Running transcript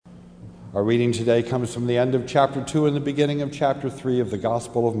Our reading today comes from the end of chapter 2 and the beginning of chapter 3 of the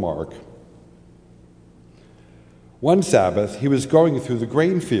Gospel of Mark. One Sabbath, he was going through the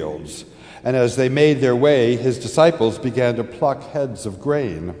grain fields, and as they made their way, his disciples began to pluck heads of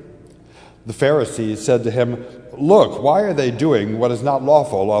grain. The Pharisees said to him, "Look, why are they doing what is not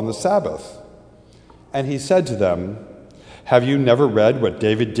lawful on the Sabbath?" And he said to them, "Have you never read what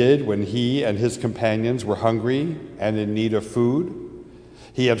David did when he and his companions were hungry and in need of food?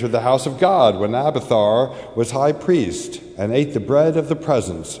 He entered the house of God when Abiathar was high priest and ate the bread of the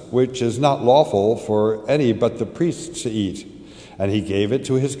presence, which is not lawful for any but the priests to eat, and he gave it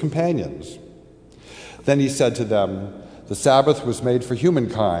to his companions. Then he said to them, 'The Sabbath was made for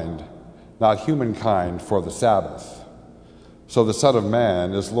humankind, not humankind for the Sabbath. So the Son of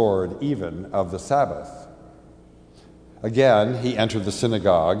Man is Lord even of the Sabbath.' Again he entered the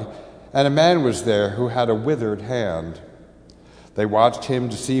synagogue, and a man was there who had a withered hand. They watched him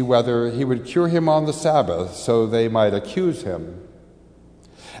to see whether he would cure him on the Sabbath, so they might accuse him.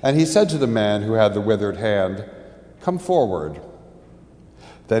 And he said to the man who had the withered hand, 'Come forward.'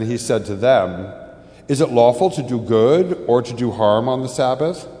 Then he said to them, 'Is it lawful to do good or to do harm on the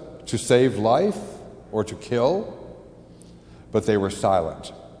Sabbath, to save life or to kill?' But they were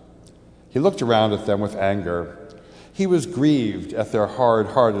silent. He looked around at them with anger. He was grieved at their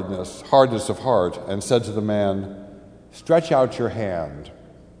hardness of heart, and said to the man, 'Stretch out your hand.'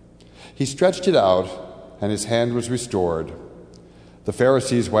 He stretched it out, and his hand was restored. The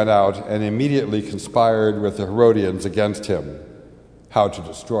Pharisees went out and immediately conspired with the Herodians against him, how to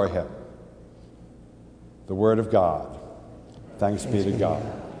destroy him." The word of God. Thanks be to God.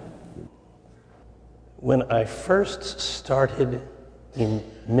 When I first started in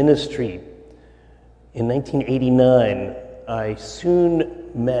ministry in 1989, I soon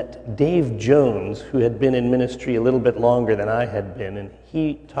met Dave Jones, who had been in ministry a little bit longer than I had been, and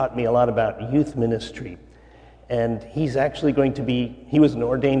he taught me a lot about youth ministry. And he's actually he was an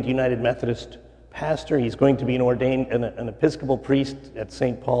ordained United Methodist pastor. He's going to be an Episcopal priest at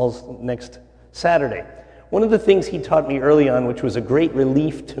St. Paul's next Saturday. One of the things he taught me early on, which was a great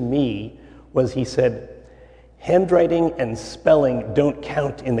relief to me, was he said, "Handwriting and spelling don't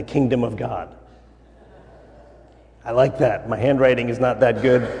count in the kingdom of God." I like that. My handwriting is not that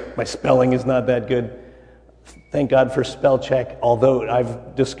good. My spelling is not that good. Thank God for spell check, although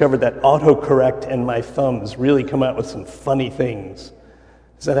I've discovered that autocorrect and my thumbs really come out with some funny things.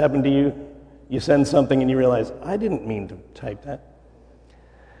 Does that happen to you? You send something and you realize, I didn't mean to type that.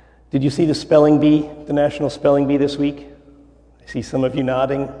 Did you see the spelling bee, the National Spelling Bee this week? I see some of you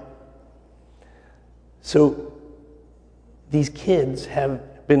nodding. So these kids have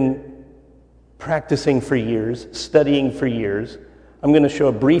been practicing for years, studying for years. I'm going to show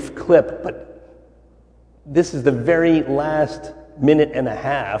a brief clip, but this is the very last minute and a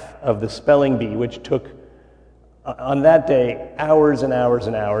half of the spelling bee, which took, on that day, hours and hours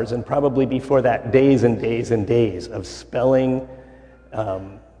and hours, and probably before that, days and days and days of spelling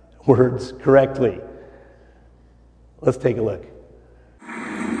words correctly. Let's take a look.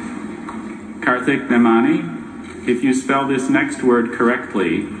 Karthik Nemani, if you spell this next word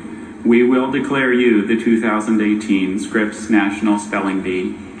correctly, we will declare you the 2018 Scripps National Spelling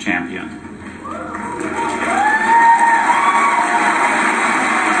Bee champion.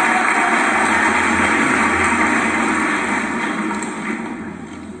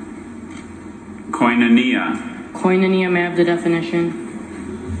 Koinonia. Koinonia, may I have the definition?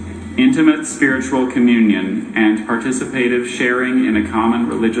 Intimate spiritual communion and participative sharing in a common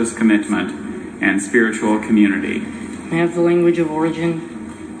religious commitment and spiritual community. May I have the language of origin?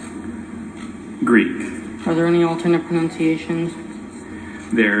 Greek. Are there any alternate pronunciations?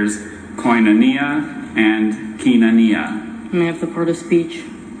 There's koinonia and kinania. May I have the part of speech?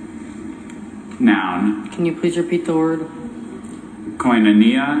 Noun. Can you please repeat the word?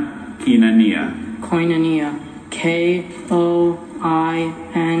 Koinonia, kinania. Koinonia. K-O-I-N-O-N-I-A.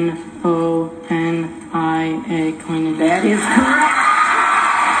 Koinonia. That is correct.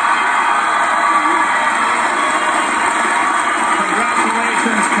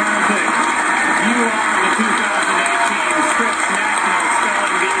 Congratulations, Karthik. You are the 2018 Scripps National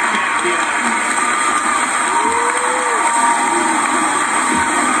Spelling Bee champion.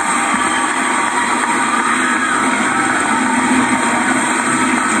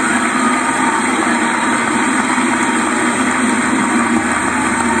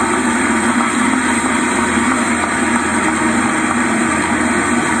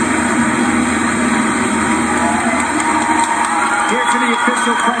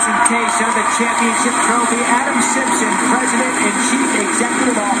 Official presentation of the championship trophy, Adam Simpson, President and Chief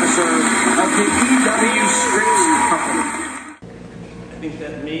Executive Officer of the E.W. Scripps Company. think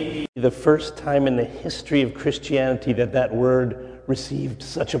that may be the first time in the history of Christianity that that word received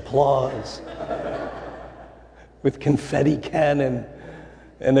such applause. With confetti cannon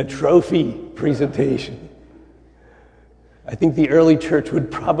and a trophy presentation. I think the early church would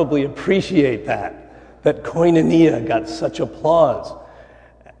probably appreciate that koinonia got such applause.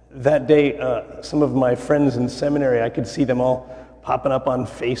 That day, some of my friends in seminary, I could see them all popping up on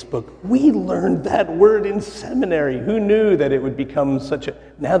Facebook. We learned that word in seminary. Who knew that it would become such a...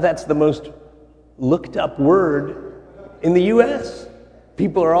 Now that's the most looked up word in the U.S.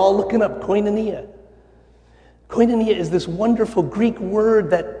 People are all looking up koinonia. Koinonia is this wonderful Greek word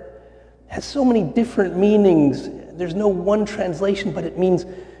that has so many different meanings. There's no one translation, but it means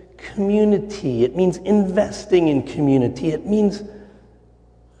community. It means investing in community. It means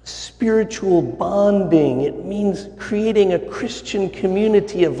spiritual bonding. It means creating a Christian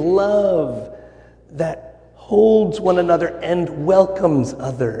community of love that holds one another and welcomes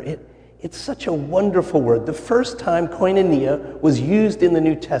other. It's such a wonderful word. The first time koinonia was used in the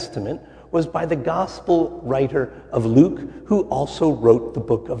New Testament was by the gospel writer of Luke, who also wrote the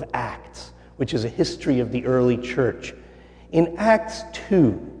book of Acts, which is a history of the early church. In Acts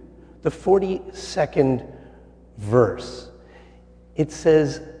 2, the 42nd verse, it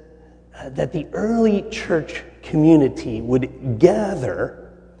says that the early church community would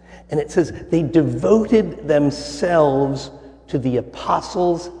gather, and it says they devoted themselves to the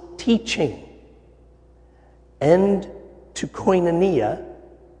apostles' teaching and to koinonia,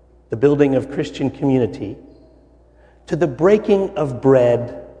 the building of Christian community, to the breaking of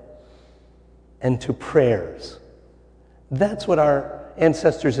bread, and to prayers. That's what our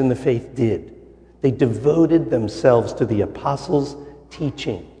ancestors in the faith did. They devoted themselves to the apostles'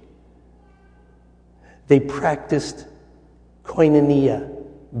 teaching. They practiced koinonia,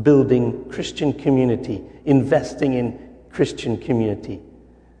 building Christian community, investing in Christian community.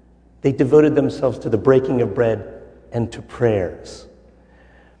 They devoted themselves to the breaking of bread and to prayers.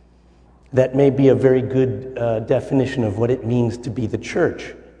 That may be a very good definition of what it means to be the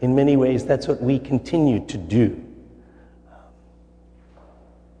church. In many ways, that's what we continue to do.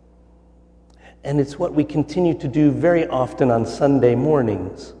 And it's what we continue to do very often on Sunday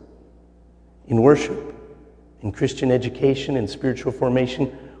mornings in worship, in Christian education, in spiritual formation.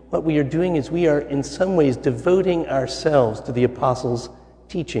 What we are doing is we are in some ways devoting ourselves to the apostles'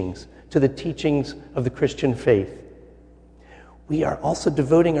 teachings, to the teachings of the Christian faith. We are also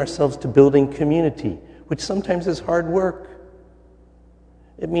devoting ourselves to building community, which sometimes is hard work.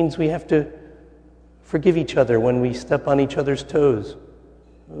 It means we have to forgive each other when we step on each other's toes.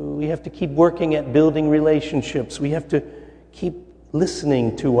 We have to keep working at building relationships. We have to keep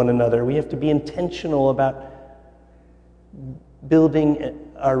listening to one another. We have to be intentional about building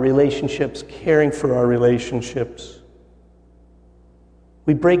our relationships, caring for our relationships.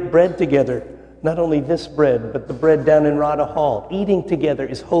 We break bread together. Not only this bread, but the bread down in Rada Hall. Eating together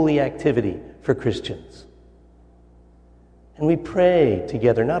is holy activity for Christians. And we pray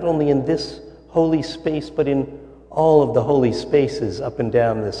together, not only in this holy space, but in all of the holy spaces up and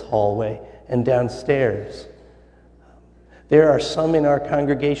down this hallway and downstairs. There are some in our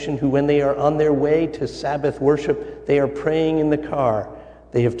congregation who, when they are on their way to Sabbath worship, they are praying in the car.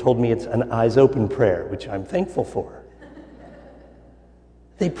 They have told me it's an eyes open prayer, which I'm thankful for.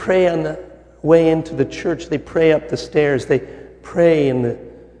 They pray on the way into the church. They pray up the stairs. They pray in the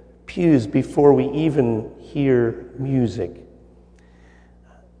pews before we even hear music.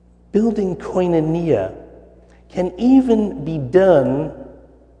 Building koinonia can even be done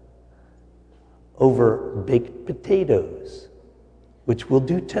over baked potatoes, which we'll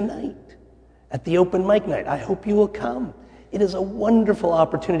do tonight at the open mic night. I hope you will come. It is a wonderful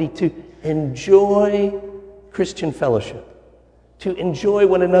opportunity to enjoy Christian fellowship, to enjoy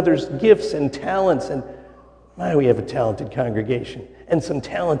one another's gifts and talents. And we have a talented congregation and some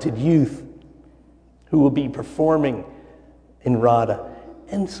talented youth who will be performing in Rada,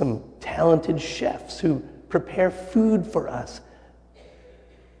 and some talented chefs who prepare food for us.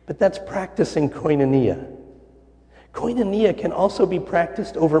 But that's practicing koinonia. Koinonia can also be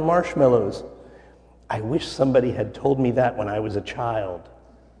practiced over marshmallows. I wish somebody had told me that when I was a child.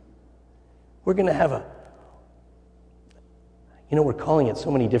 We're going to have we're calling it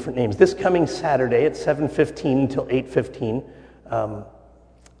so many different names. This coming Saturday at 7:15 until 8:15,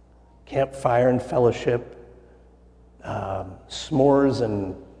 campfire and fellowship, s'mores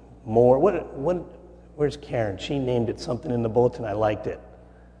and more. Where's Karen? She named it something in the bulletin. I liked it.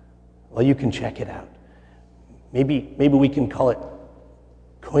 Well, you can check it out. Maybe we can call it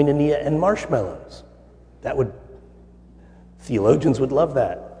koinonia and marshmallows. Theologians would love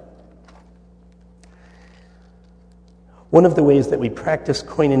that. One of the ways that we practice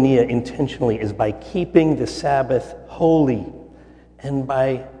koinonia intentionally is by keeping the Sabbath holy and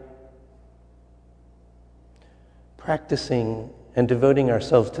by practicing and devoting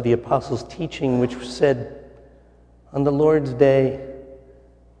ourselves to the apostles' teaching, which said, on the Lord's day,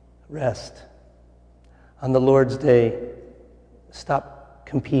 rest. On the Lord's day, stop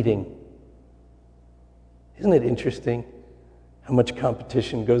competing. Isn't it interesting how much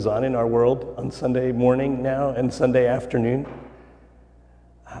competition goes on in our world on Sunday morning now and Sunday afternoon?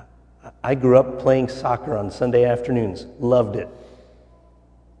 I grew up playing soccer on Sunday afternoons, loved it.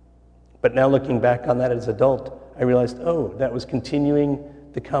 But now looking back on that as an adult, I realized, that was continuing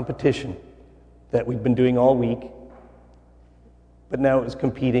the competition that we've been doing all week, but now it was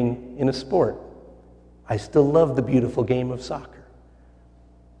competing in a sport. I still love the beautiful game of soccer,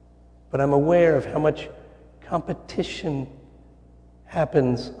 but I'm aware of how much competition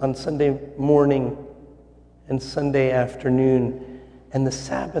happens on Sunday morning and Sunday afternoon, and the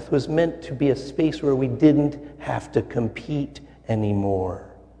Sabbath was meant to be a space where we didn't have to compete anymore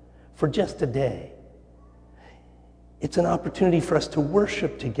for just a day. It's an opportunity for us to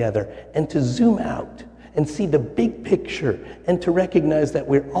worship together and to zoom out and see the big picture and to recognize that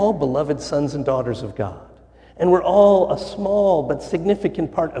we're all beloved sons and daughters of God. And we're all a small but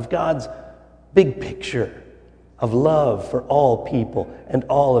significant part of God's big picture of love for all people and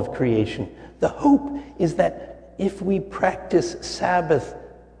all of creation. The hope is that if we practice Sabbath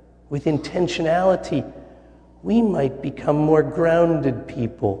with intentionality, we might become more grounded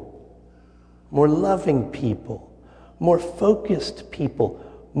people, more loving people, more focused people,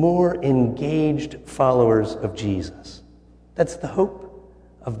 more engaged followers of Jesus. That's the hope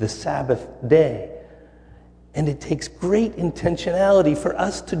of the Sabbath day. And it takes great intentionality for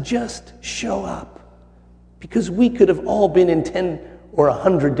us to just show up, because we could have all been in 10 or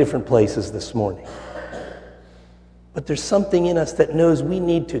 100 different places this morning. But there's something in us that knows we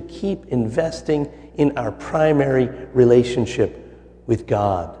need to keep investing in our primary relationship with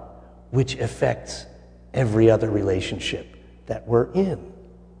God, which affects every other relationship that we're in.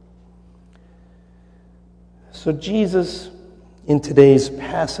 So Jesus, in today's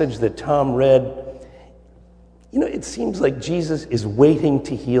passage that Tom read, it seems like Jesus is waiting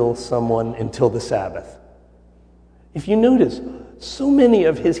to heal someone until the Sabbath. If you notice, so many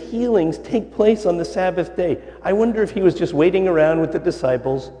of his healings take place on the Sabbath day. I wonder if he was just waiting around with the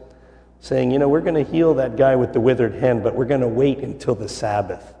disciples, saying, we're going to heal that guy with the withered hand, but we're going to wait until the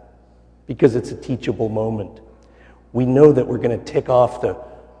Sabbath, because it's a teachable moment. We know that we're going to tick off the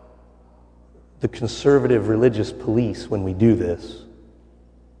conservative religious police when we do this,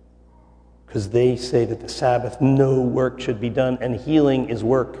 because they say that the Sabbath, no work should be done, and healing is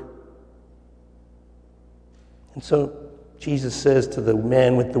work. And so Jesus says to the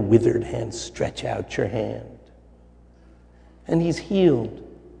man with the withered hand, stretch out your hand. And he's healed.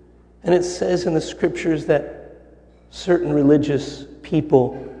 And it says in the scriptures that certain religious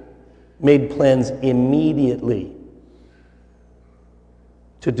people made plans immediately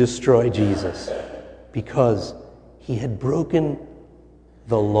to destroy Jesus because he had broken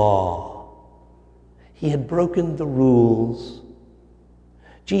the law. He had broken the rules.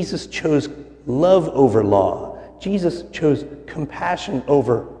 Jesus chose love over law. Jesus chose compassion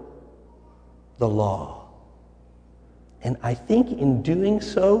over the law. And I think in doing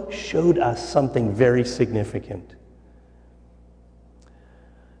so showed us something very significant.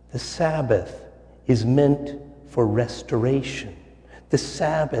 The Sabbath is meant for restoration. The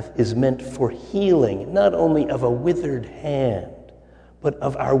Sabbath is meant for healing, not only of a withered hand, but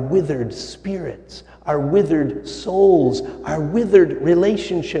of our withered spirits, our withered souls, our withered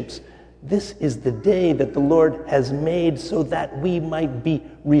relationships. This is the day that the Lord has made so that we might be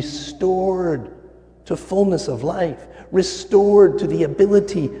restored to fullness of life, restored to the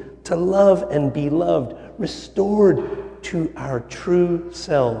ability to love and be loved, restored to our true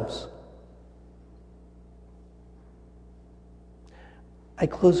selves. I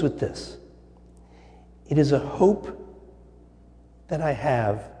close with this. It is a hope that I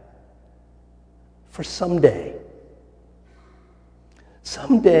have for someday.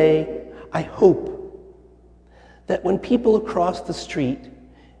 Someday, I hope that when people across the street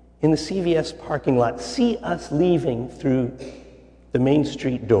in the CVS parking lot see us leaving through the Main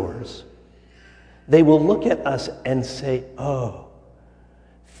Street doors, they will look at us and say, oh,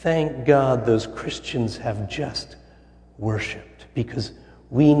 thank God those Christians have just worshiped, because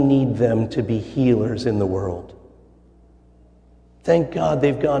we need them to be healers in the world. Thank God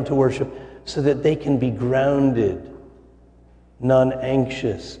they've gone to worship so that they can be grounded,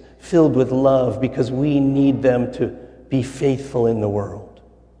 non-anxious, filled with love, because we need them to be faithful in the world.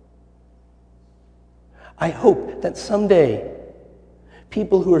 I hope that someday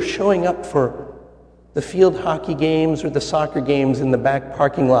people who are showing up for the field hockey games or the soccer games in the back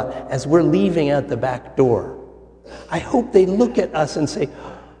parking lot as we're leaving out the back door, I hope they look at us and say,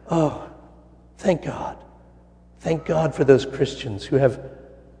 oh, thank God. Thank God for those Christians who have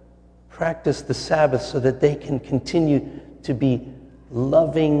practiced the Sabbath so that they can continue to be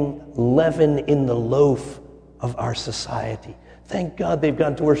loving leaven in the loaf of our society. Thank God they've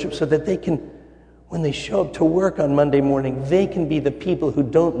gone to worship so that they can, when they show up to work on Monday morning, they can be the people who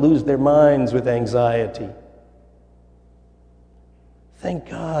don't lose their minds with anxiety. Thank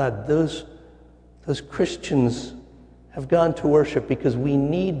God those Christians have gone to worship because we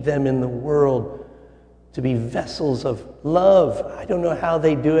need them in the world to be vessels of love. I don't know how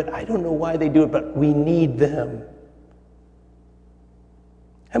they do it. I don't know why they do it, but we need them.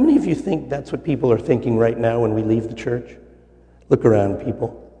 How many of you think that's what people are thinking right now when we leave the church? Look around,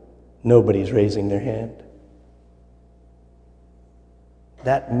 people. Nobody's raising their hand.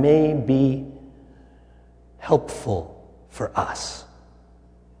 That may be helpful for us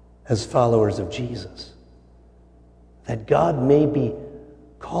as followers of Jesus. That God may be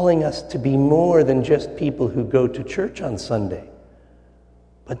calling us to be more than just people who go to church on Sunday,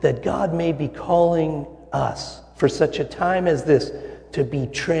 but that God may be calling us for such a time as this to be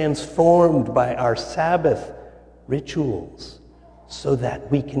transformed by our Sabbath rituals so that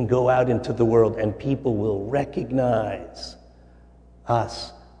we can go out into the world and people will recognize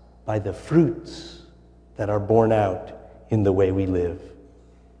us by the fruits that are borne out in the way we live.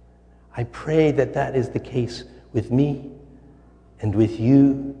 I pray that that is the case with me and with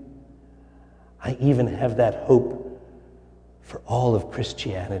you. I even have that hope for all of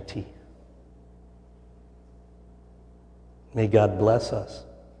Christianity. May God bless us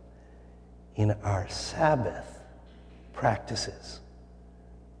in our Sabbath practices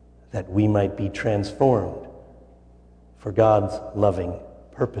that we might be transformed for God's loving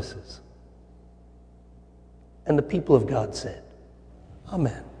purposes. And the people of God said,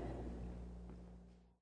 Amen.